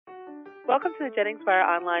Welcome to the JenningsWire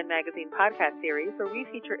Online Magazine podcast series, where we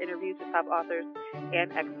feature interviews with top authors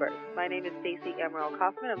and experts. My name is Stacey Amaral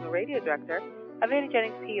Kaufman. I'm the radio director of Annie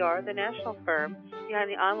Jennings PR, the national firm behind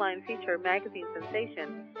the online feature magazine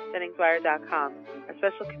sensation, JenningsWire.com, a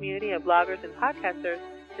special community of bloggers and podcasters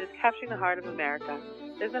that is capturing the heart of America.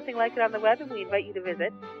 There's nothing like it on the web, and we invite you to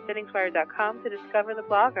visit JenningsWire.com to discover the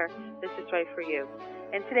blogger that's just right for you.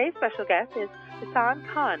 And today's special guest is Hassan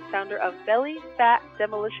Khan, founder of Belly Fat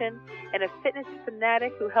Demolition and a fitness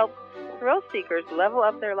fanatic who helps thrill seekers level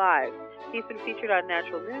up their lives. He's been featured on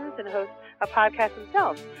Natural News and hosts a podcast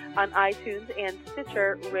himself on iTunes and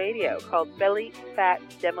Stitcher Radio called Belly Fat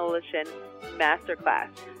Demolition Masterclass,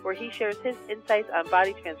 where he shares his insights on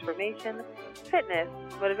body transformation, fitness,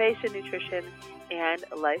 motivation, nutrition, and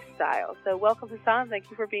lifestyle. So welcome, Hassan. Thank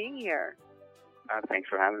you for being here. Thanks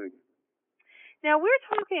for having me. Now, we're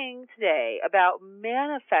talking today about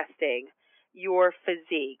manifesting your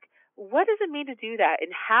physique. What does it mean to do that, and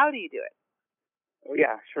how do you do it? Oh,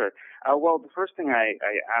 yeah, sure. Well, the first thing I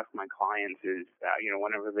ask my clients is,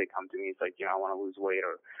 whenever they come to me, it's like, I want to lose weight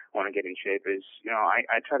or I want to get in shape is,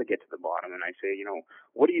 I try to get to the bottom and I say,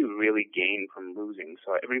 what do you really gain from losing?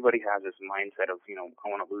 So everybody has this mindset of, I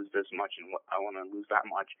want to lose this much and I want to lose that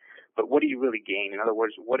much. But what do you really gain? In other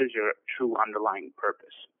words, what is your true underlying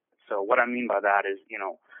purpose? So what I mean by that is, you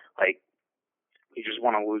just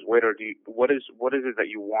want to lose weight, or what is it that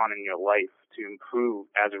you want in your life to improve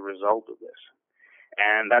as a result of this?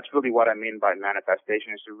 And that's really what I mean by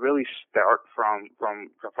manifestation, is to really start from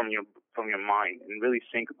your mind and really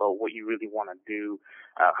think about what you really want to do,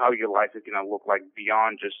 how your life is going to look like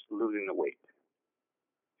beyond just losing the weight.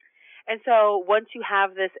 And so once you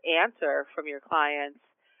have this answer from your clients,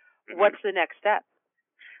 what's the next step?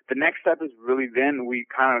 The next step is really then we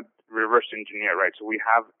kind of reverse engineer, right? So we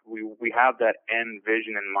have that end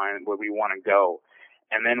vision in mind where we want to go,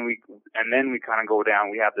 and then we kind of go down.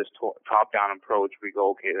 We have this top down approach. We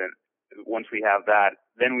go, okay, then once we have that,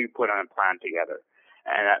 then we put on a plan together,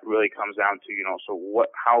 and that really comes down to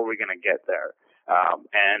how are we going to get there?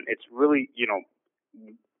 And it's really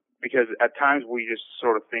because at times we just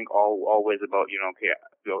sort of think always about okay,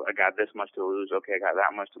 I got this much to lose, okay, I got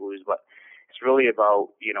that much to lose, but it's really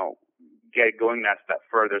about going that step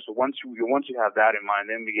further. So once you have that in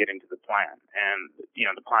mind, then we get into the plan, and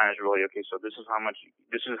the plan is really okay. So this is how much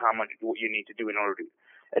what you need to do in order to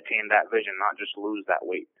attain that vision, not just lose that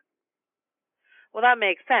weight. Well, that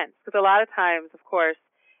makes sense, because a lot of times, of course,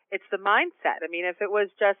 it's the mindset. I mean, if it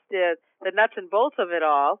was just the nuts and bolts of it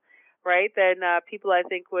all, right, then people, I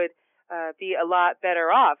think, would be a lot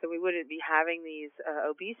better off, and we wouldn't be having these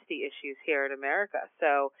obesity issues here in America.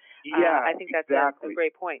 So I think that's exactly. a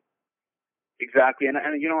great point. Exactly, and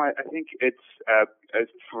I think it's I've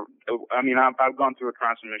gone through a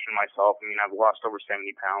transformation myself. I mean, I've lost over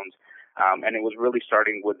 70 pounds, and it was really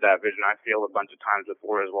starting with that vision. I failed a bunch of times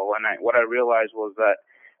before as well, and what I realized was that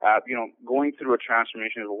going through a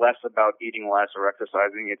transformation is less about eating less or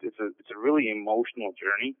exercising. It's a really emotional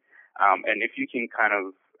journey, and if you can kind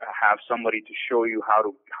of have somebody to show you how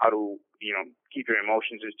to keep your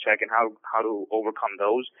emotions in check and how to overcome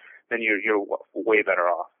those, then you're way better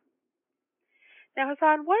off. Now,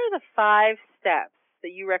 Hassan, what are the 5 steps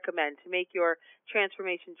that you recommend to make your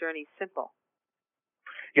transformation journey simple?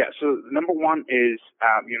 Yeah, so number 1 is,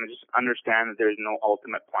 just understand that there's no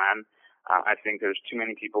ultimate plan. I think there's too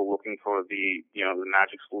many people looking for the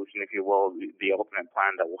magic solution, if you will, the ultimate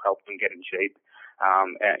plan that will help them get in shape.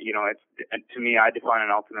 To me, I define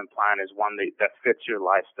an ultimate plan as one that fits your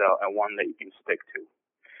lifestyle and one that you can stick to.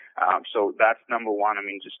 So that's number 1. I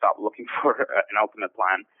mean, just stop looking for an ultimate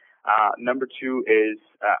plan. Number 2 is,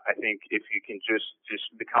 I think if you can just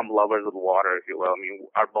become lovers of the water, if you will. I mean,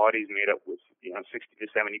 our body's made up with, 60 to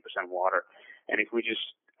 70% water. And if we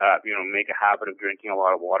just, make a habit of drinking a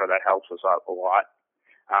lot of water, that helps us out a lot.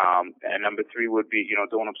 And number 3 would be,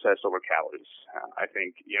 don't obsess over calories. I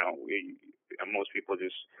think, most people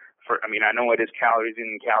I know it is calories in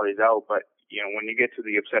and calories out, but, when you get to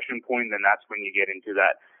the obsession point, then that's when you get into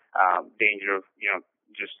that, danger of,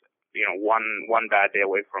 one bad day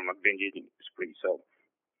away from a binge eating spree. So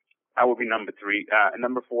that would be number 3. And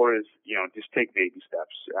number 4 is, just take baby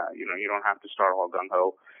steps. You don't have to start all gung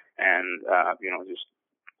ho and, just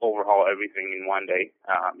overhaul everything in one day.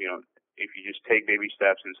 If you just take baby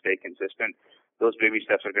steps and stay consistent, those baby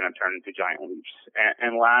steps are going to turn into giant leaps.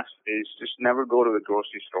 And last is just never go to the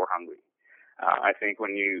grocery store hungry. I think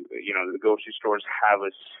when the grocery stores have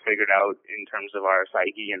us figured out in terms of our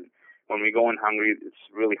psyche, and when we go in hungry, it's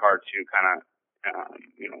really hard to kind of,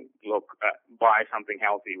 buy something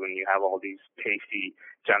healthy when you have all these tasty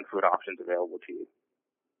junk food options available to you.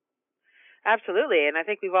 Absolutely, and I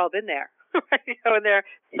think we've all been there. You know, when they're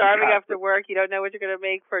starving Exactly. after work, you don't know what you're going to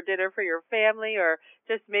make for dinner for your family, or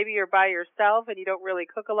just maybe you're by yourself and you don't really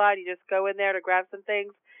cook a lot. You just go in there to grab some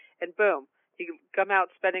things, and boom, you come out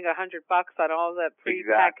spending $100 on all the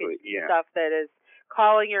prepackaged stuff that is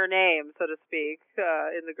calling your name, so to speak,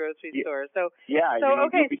 in the grocery store. So you'll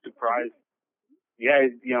be surprised. Yeah,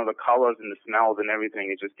 the colors and the smells and everything,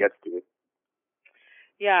 it just gets to it.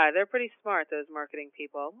 Yeah, they're pretty smart, those marketing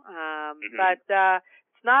people. But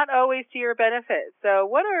it's not always to your benefit. So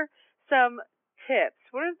what are some tips?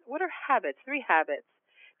 What are habits, 3 habits,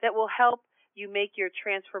 that will help you make your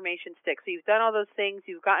transformation stick? So you've done all those things.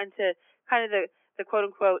 You've gotten to kind of the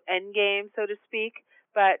quote-unquote end game, so to speak.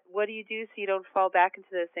 But what do you do so you don't fall back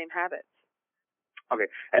into those same habits? Okay,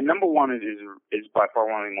 and number 1 is by far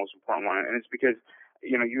one of the most important ones, and it's because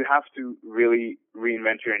you have to really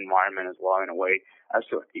reinvent your environment as well in a way.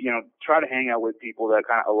 So try to hang out with people that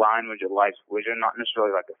kind of align with your life's vision, not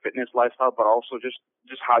necessarily like a fitness lifestyle, but also just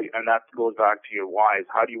how and that goes back to your whys.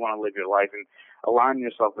 How do you want to live your life, and align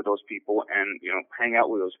yourself with those people, and hang out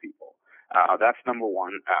with those people. That's number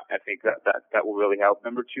 1. I think that will really help.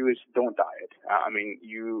 Number 2 is don't diet.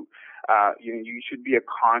 You should be a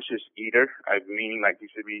conscious eater, meaning like you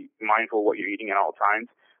should be mindful of what you're eating at all times,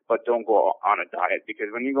 but don't go on a diet, because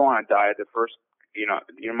when you go on a diet, the first,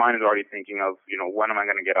 your mind is already thinking of, when am I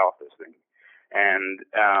going to get off this thing? And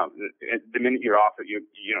the minute you're off it, you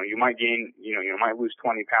might gain, you might lose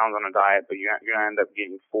 20 pounds on a diet, but you're going to end up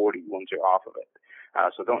gaining 40 once you're off of it.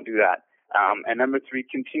 So don't do that. And number 3,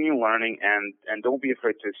 continue learning and don't be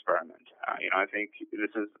afraid to experiment. I think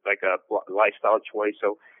this is like a lifestyle choice.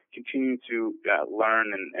 So continue to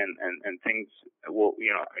learn and things will,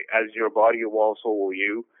 as your evolves, so will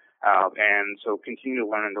you. And so continue to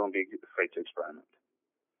learn and don't be afraid to experiment.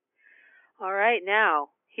 All right.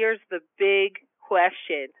 Now, here's the big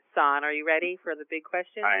question. San, are you ready for the big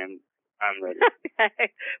question? I'm ready.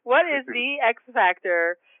 What is the X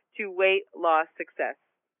factor to weight loss success?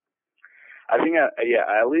 I think,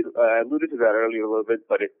 I alluded to that earlier a little bit,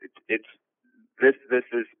 but this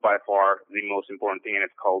is by far the most important thing, and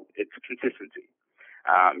it's consistency.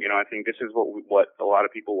 I think this is what a lot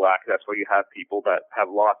of people lack. That's why you have people that have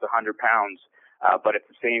lost 100 pounds, but it's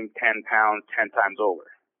the same 10 pounds 10 times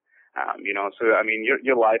over.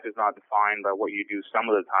 Your life is not defined by what you do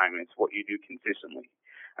some of the time. It's what you do consistently.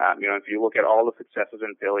 If you look at all the successes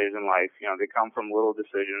and failures in life, they come from little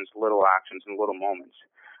decisions, little actions, and little moments.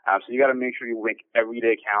 So you got to make sure you make every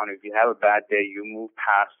day count. If you have a bad day, you move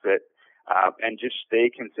past it, and just stay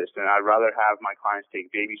consistent. I'd rather have my clients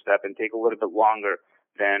take baby step and take a little bit longer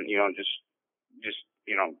than, just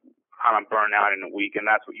kind of burn out in a week. And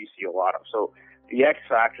that's what you see a lot of. So the X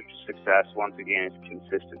factor to success, once again, is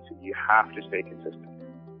consistency. You have to stay consistent.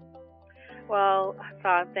 Well,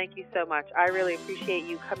 Hassan, thank you so much. I really appreciate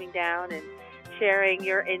you coming down and sharing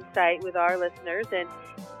your insight with our listeners. And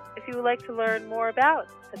if you would like to learn more about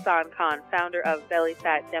Hassan Khan, founder of Belly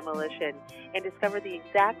Fat Demolition, and discover the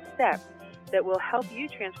exact steps that will help you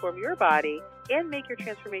transform your body and make your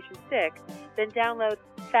transformation stick, then download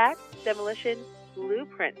Fat Demolition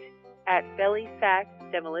Blueprint at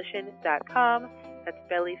bellyfatdemolition.com. That's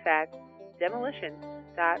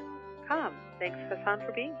bellyfatdemolition.com. Thanks, Hassan,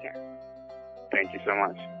 for being here. Thank you so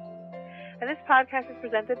much. And this podcast is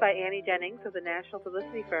presented by Annie Jennings of the national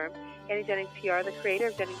publicity firm Annie Jennings PR, the creator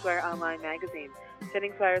of Jennings Wire Online magazine.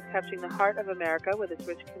 Jennings Wire is capturing the heart of America with its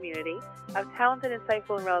rich community of talented,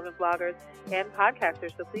 insightful, and relevant bloggers and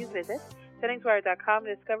podcasters. So please visit JenningsWire.com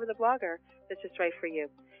to discover the blogger that's just right for you.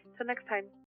 Till next time.